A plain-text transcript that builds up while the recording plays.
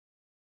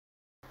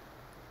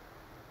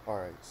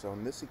Alright, so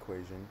in this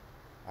equation,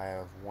 I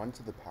have 1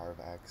 to the power of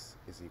x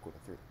is equal to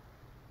 3.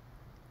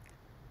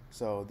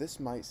 So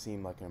this might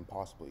seem like an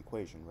impossible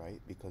equation,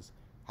 right? Because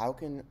how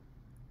can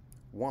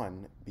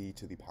 1 be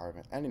to the power of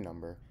any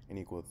number and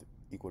equal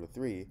to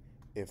 3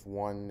 if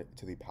 1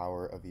 to the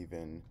power of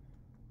even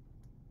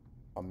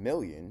a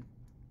million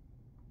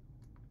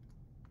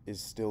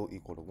is still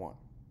equal to 1?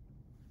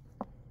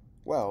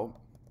 Well,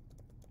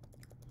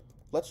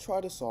 let's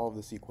try to solve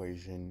this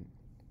equation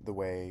the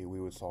way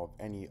we would solve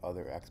any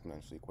other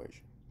exponential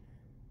equation.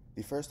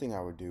 The first thing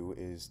I would do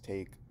is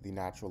take the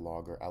natural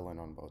log, or ln,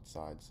 on both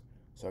sides.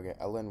 So I get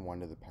ln 1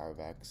 to the power of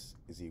x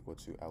is equal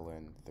to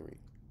ln 3.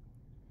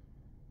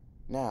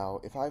 Now,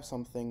 if I have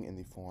something in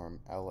the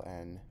form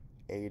ln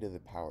a to the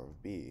power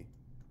of b,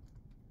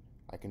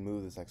 I can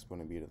move this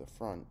exponent b to the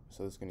front,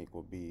 so this is going to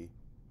equal b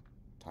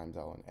times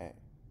ln a.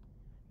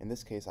 In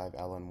this case, I have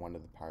ln 1 to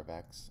the power of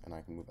x, and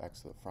I can move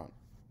x to the front.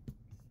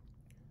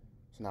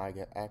 So now I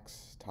get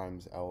x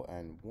times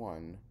ln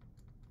 1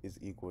 is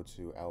equal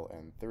to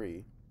ln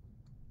 3.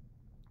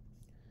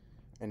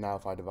 And now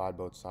if I divide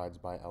both sides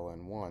by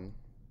ln 1,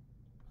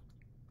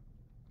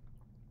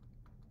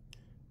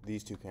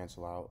 these two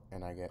cancel out,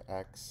 and I get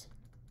x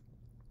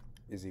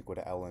is equal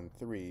to ln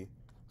 3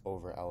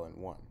 over ln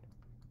 1.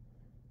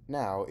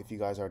 Now, if you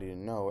guys already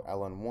didn't know,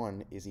 ln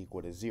 1 is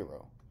equal to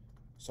 0.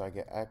 So I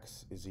get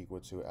x is equal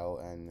to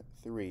ln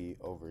 3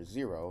 over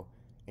 0,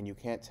 and you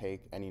can't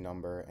take any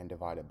number and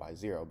divide it by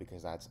 0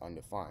 because that's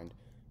undefined,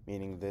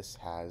 meaning this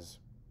has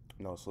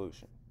no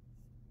solution.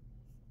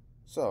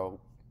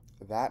 So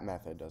that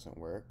method doesn't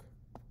work.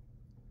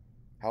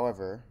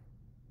 However,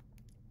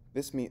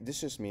 this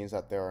just means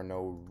that there are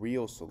no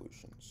real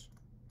solutions.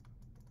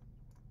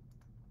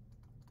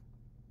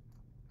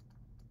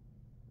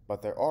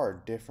 But there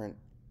are different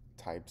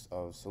types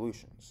of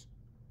solutions.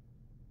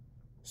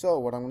 So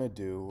what I'm going to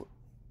do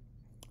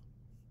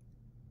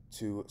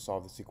to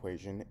solve this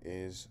equation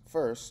is,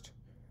 first,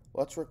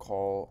 let's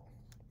recall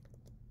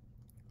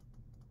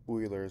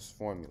Euler's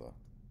formula.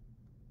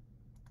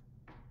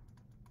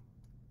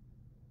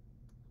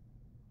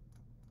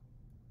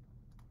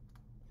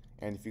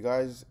 And if you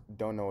guys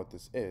don't know what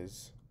this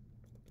is,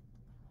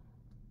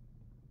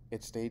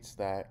 it states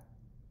that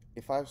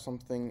if I have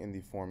something in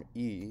the form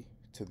e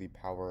to the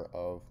power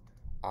of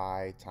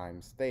I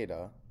times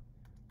theta,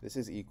 this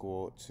is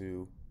equal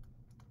to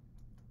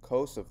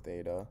cos of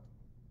theta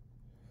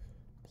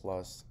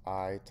plus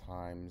I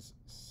times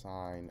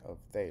sine of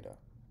theta.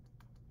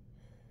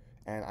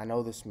 And I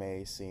know this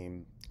may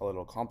seem a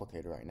little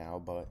complicated right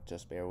now, but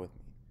just bear with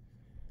me.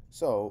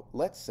 So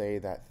let's say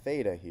that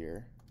theta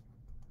here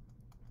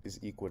is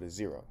equal to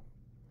 0.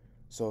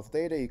 So if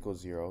theta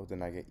equals 0,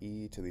 then I get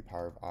e to the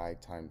power of I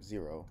times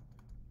 0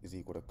 is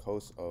equal to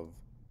cos of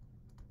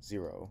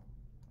 0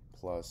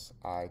 plus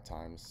I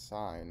times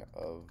sine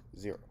of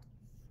 0.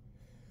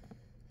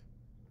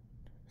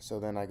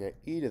 So then I get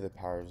e to the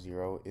power of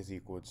 0 is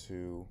equal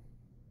to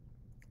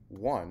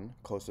 1,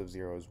 cos of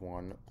 0 is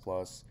 1,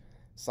 plus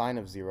sine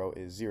of 0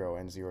 is 0,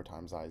 and 0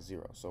 times I is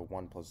 0, so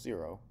 1 plus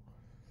 0.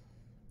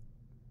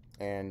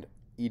 And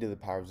e to the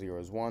power of 0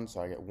 is 1,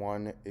 so I get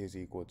 1 is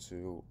equal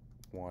to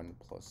 1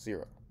 plus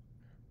 0.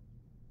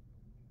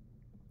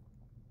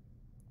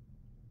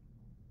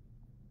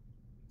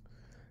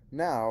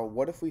 Now,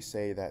 what if we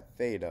say that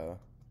theta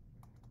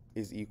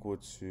is equal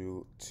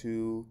to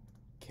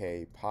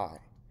 2k pi?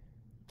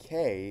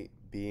 K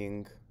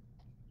being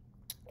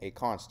a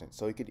constant,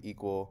 so it could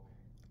equal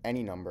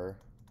any number,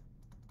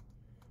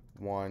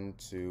 1,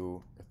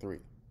 2, or 3.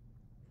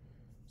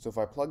 So if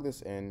I plug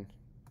this in,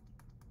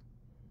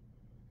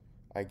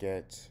 I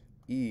get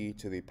e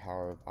to the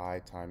power of I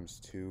times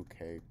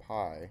 2k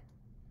pi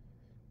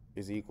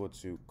is equal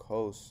to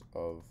cos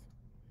of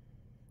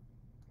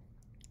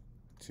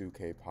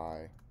 2k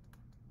pi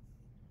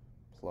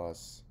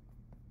plus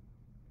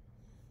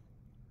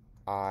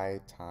I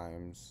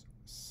times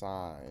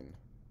sine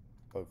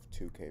of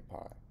 2k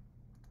pi.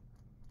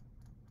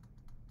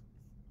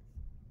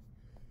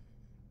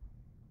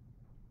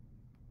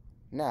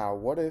 Now,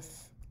 what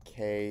if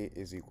k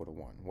is equal to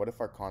 1? What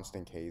if our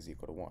constant k is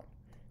equal to 1?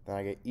 Then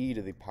I get e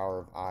to the power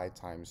of I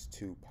times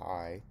 2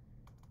 pi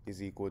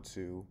is equal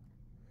to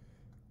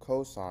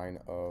cosine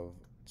of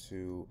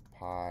 2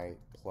 pi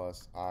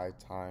plus I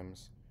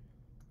times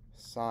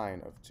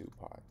sine of 2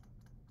 pi.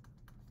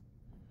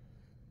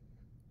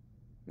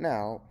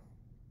 Now,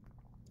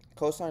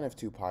 cosine of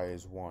 2 pi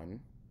is 1,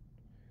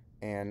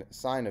 and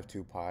sine of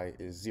 2 pi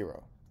is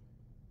 0.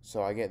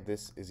 So I get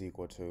this is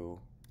equal to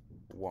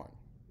 1.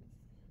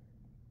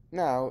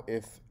 Now,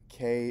 if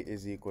k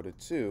is equal to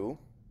 2,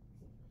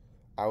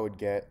 I would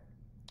get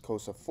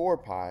cos of 4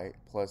 pi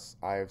plus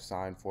I of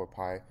sine 4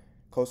 pi.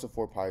 Cos of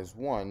 4 pi is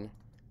 1,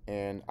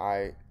 and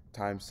I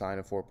times sine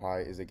of 4 pi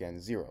is again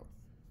 0.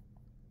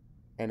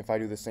 And if I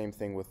do the same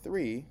thing with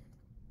 3,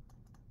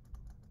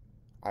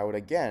 I would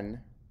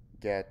again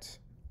get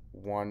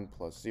 1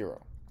 plus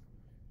 0.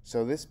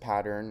 So this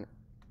pattern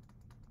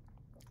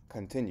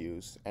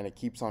continues, and it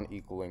keeps on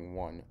equaling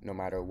 1 no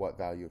matter what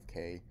value of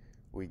k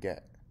we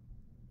get.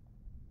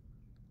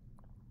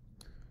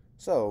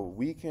 So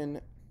we can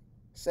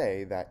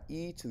say that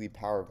e to the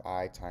power of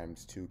I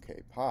times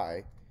 2k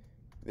pi,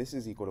 this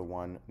is equal to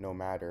 1 no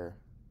matter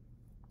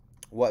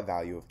what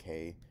value of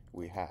k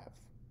we have.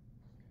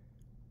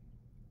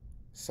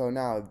 So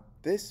now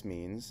this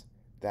means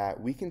that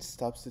we can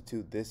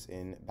substitute this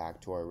in back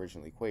to our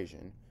original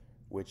equation,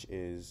 which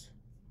is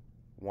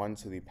 1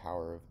 to the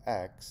power of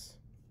x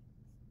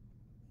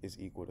is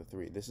equal to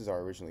 3. This is our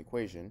original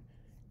equation,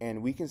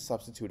 and we can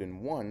substitute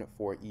in 1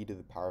 for e to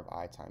the power of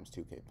I times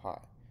 2k pi.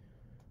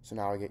 So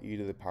now I get e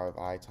to the power of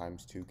I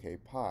times 2k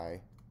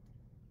pi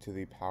to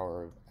the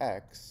power of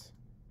x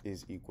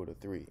is equal to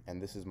 3,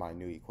 and this is my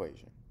new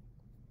equation.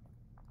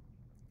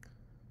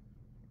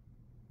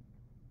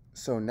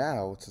 So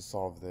now to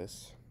solve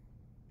this,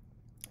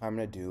 I'm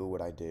going to do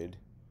what I did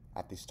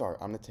at the start.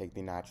 I'm going to take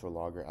the natural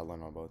log or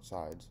ln on both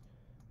sides.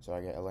 So I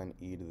get ln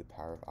e to the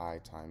power of I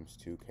times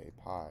 2k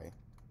pi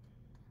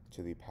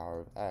to the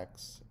power of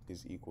x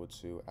is equal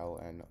to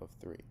ln of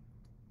 3.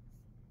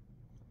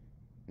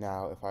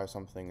 Now, if I have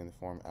something in the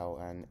form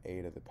ln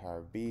a to the power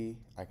of b,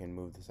 I can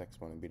move this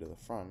exponent b to the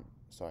front,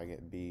 so I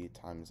get b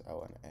times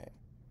ln a.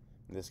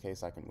 In this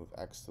case, I can move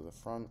x to the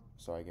front,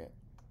 so I get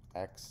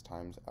x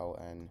times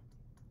ln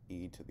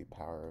e to the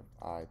power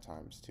of I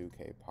times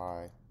 2k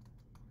pi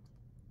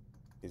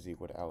is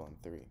equal to ln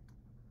 3.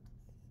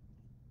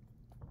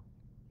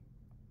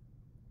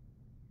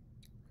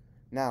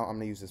 Now, I'm going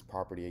to use this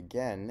property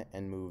again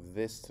and move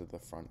this to the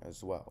front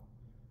as well.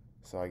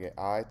 So I get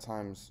I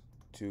times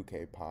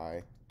 2k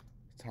pi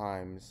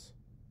times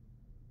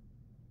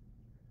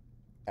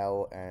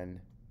ln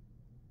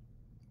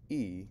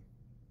e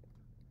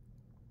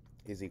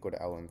is equal to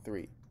ln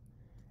 3.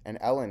 And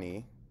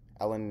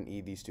ln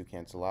e, these two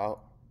cancel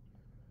out.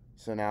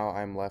 So now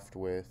I'm left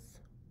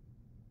with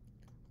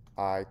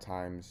I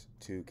times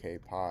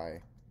 2k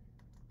pi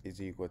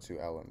is equal to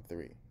ln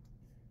 3.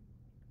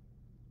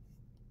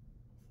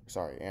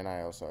 Sorry, and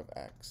I also have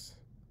x.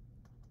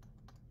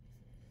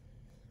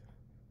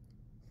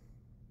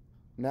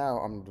 Now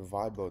I'm going to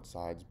divide both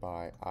sides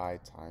by I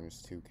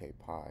times 2k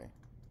pi.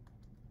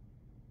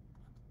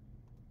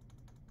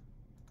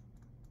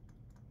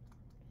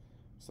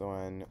 So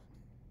when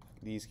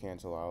these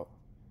cancel out,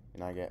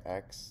 and I get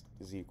x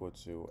is equal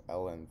to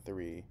ln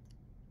 3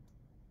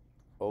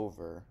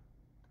 over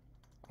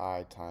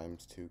I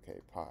times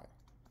 2k pi.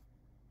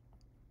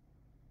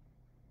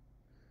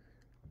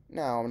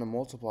 Now I'm going to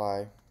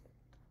multiply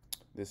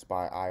this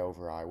by I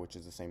over I, which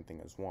is the same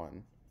thing as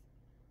 1.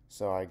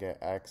 So I get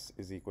x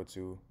is equal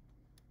to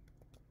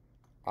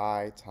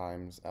I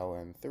times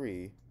ln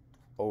 3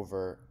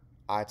 over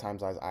I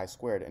times I is I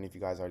squared, and if you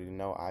guys already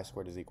know, I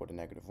squared is equal to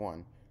negative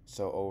 1.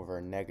 So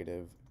over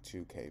negative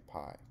 2k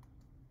pi.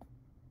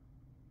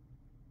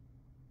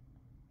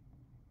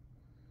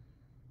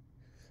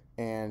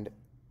 And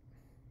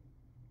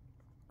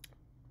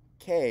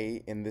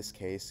k in this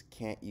case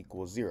can't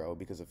equal 0,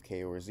 because if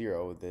k were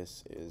 0,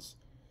 this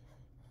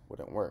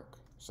wouldn't work.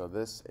 So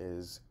this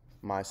is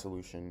my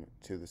solution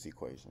to this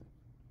equation.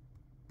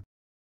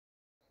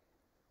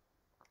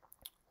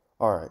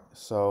 Alright,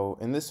 so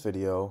in this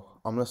video,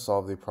 I'm going to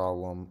solve the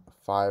problem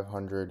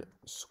 500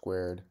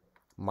 squared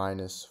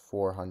minus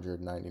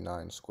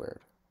 499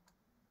 squared.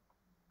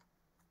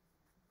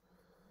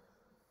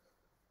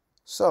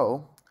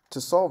 So, to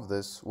solve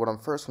this, what I'm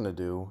first going to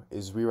do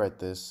is rewrite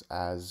this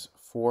as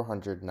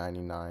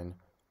 499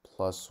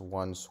 plus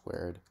 1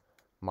 squared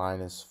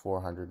minus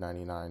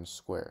 499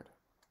 squared.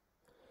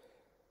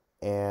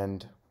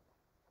 And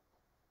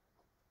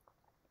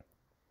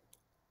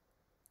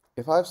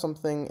if I have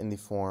something in the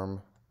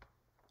form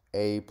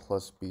a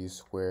plus b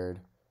squared,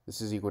 this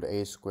is equal to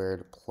a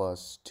squared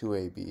plus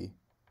 2ab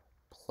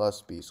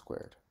plus b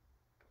squared.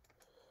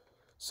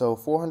 So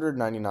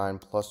 499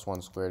 plus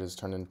 1 squared is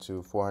turned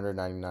into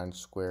 499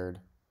 squared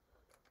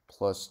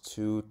plus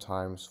 2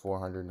 times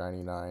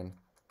 499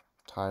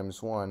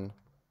 times 1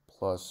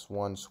 plus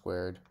 1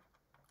 squared,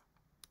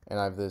 and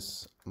I have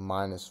this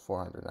minus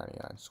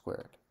 499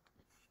 squared.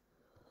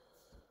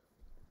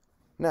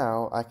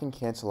 Now, I can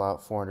cancel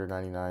out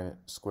 499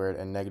 squared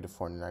and negative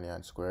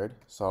 499 squared,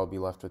 so I'll be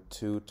left with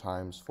 2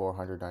 times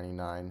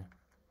 499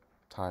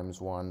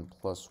 times 1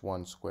 plus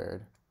 1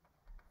 squared.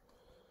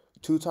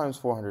 2 times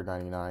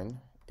 499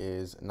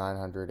 is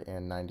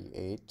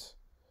 998,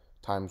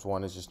 times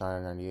 1 is just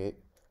 998,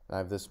 and I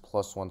have this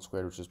plus 1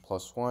 squared, which is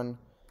plus 1,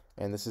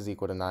 and this is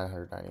equal to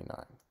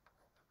 999.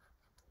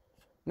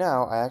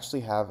 Now, I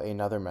actually have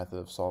another method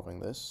of solving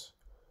this.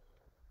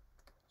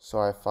 So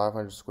I have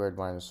 500 squared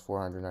minus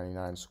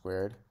 499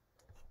 squared,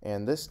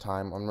 and this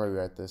time I'm going to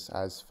rewrite this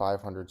as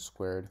 500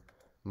 squared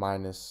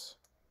minus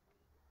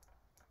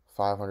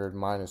 500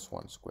 minus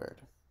 1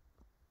 squared.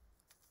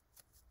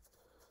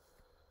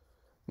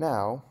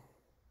 Now,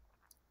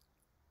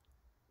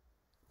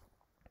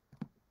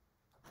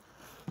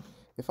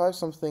 if I have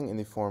something in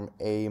the form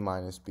a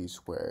minus b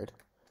squared,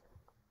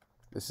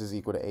 this is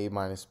equal to a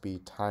minus b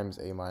times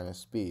a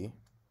minus b,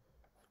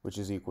 which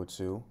is equal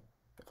to,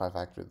 if I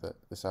factor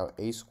this out,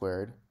 a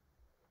squared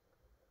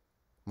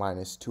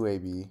minus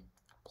 2ab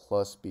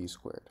plus b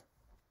squared.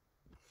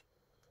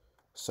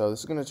 So this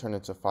is going to turn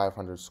into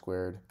 500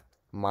 squared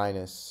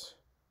minus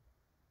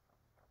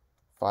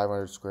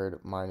 500 squared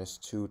minus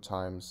 2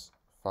 times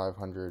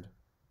 500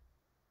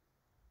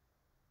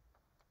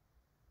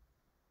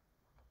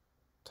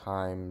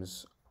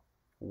 times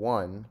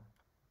 1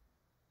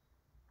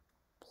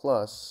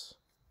 plus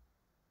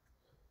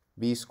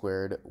b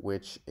squared,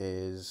 which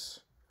is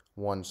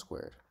 1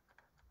 squared.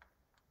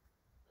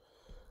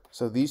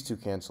 So these two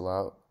cancel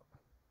out.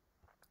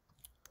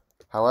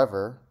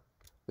 However,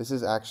 this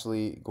is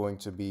actually going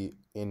to be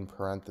in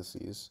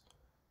parentheses.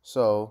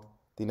 So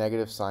the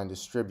negative sign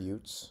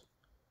distributes.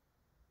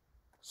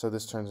 So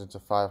this turns into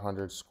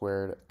 500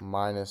 squared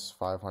minus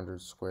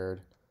 500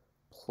 squared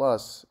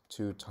plus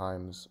 2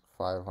 times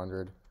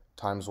 500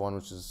 times 1,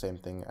 which is the same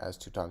thing as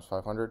 2 times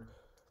 500,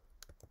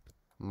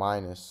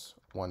 minus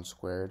 1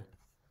 squared.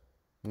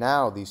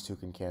 Now these two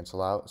can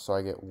cancel out, so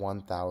I get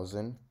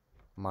 1,000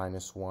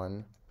 minus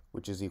 1,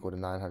 which is equal to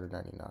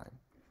 999.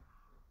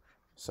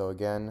 So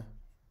again,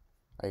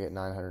 I get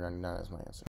 999 as my answer.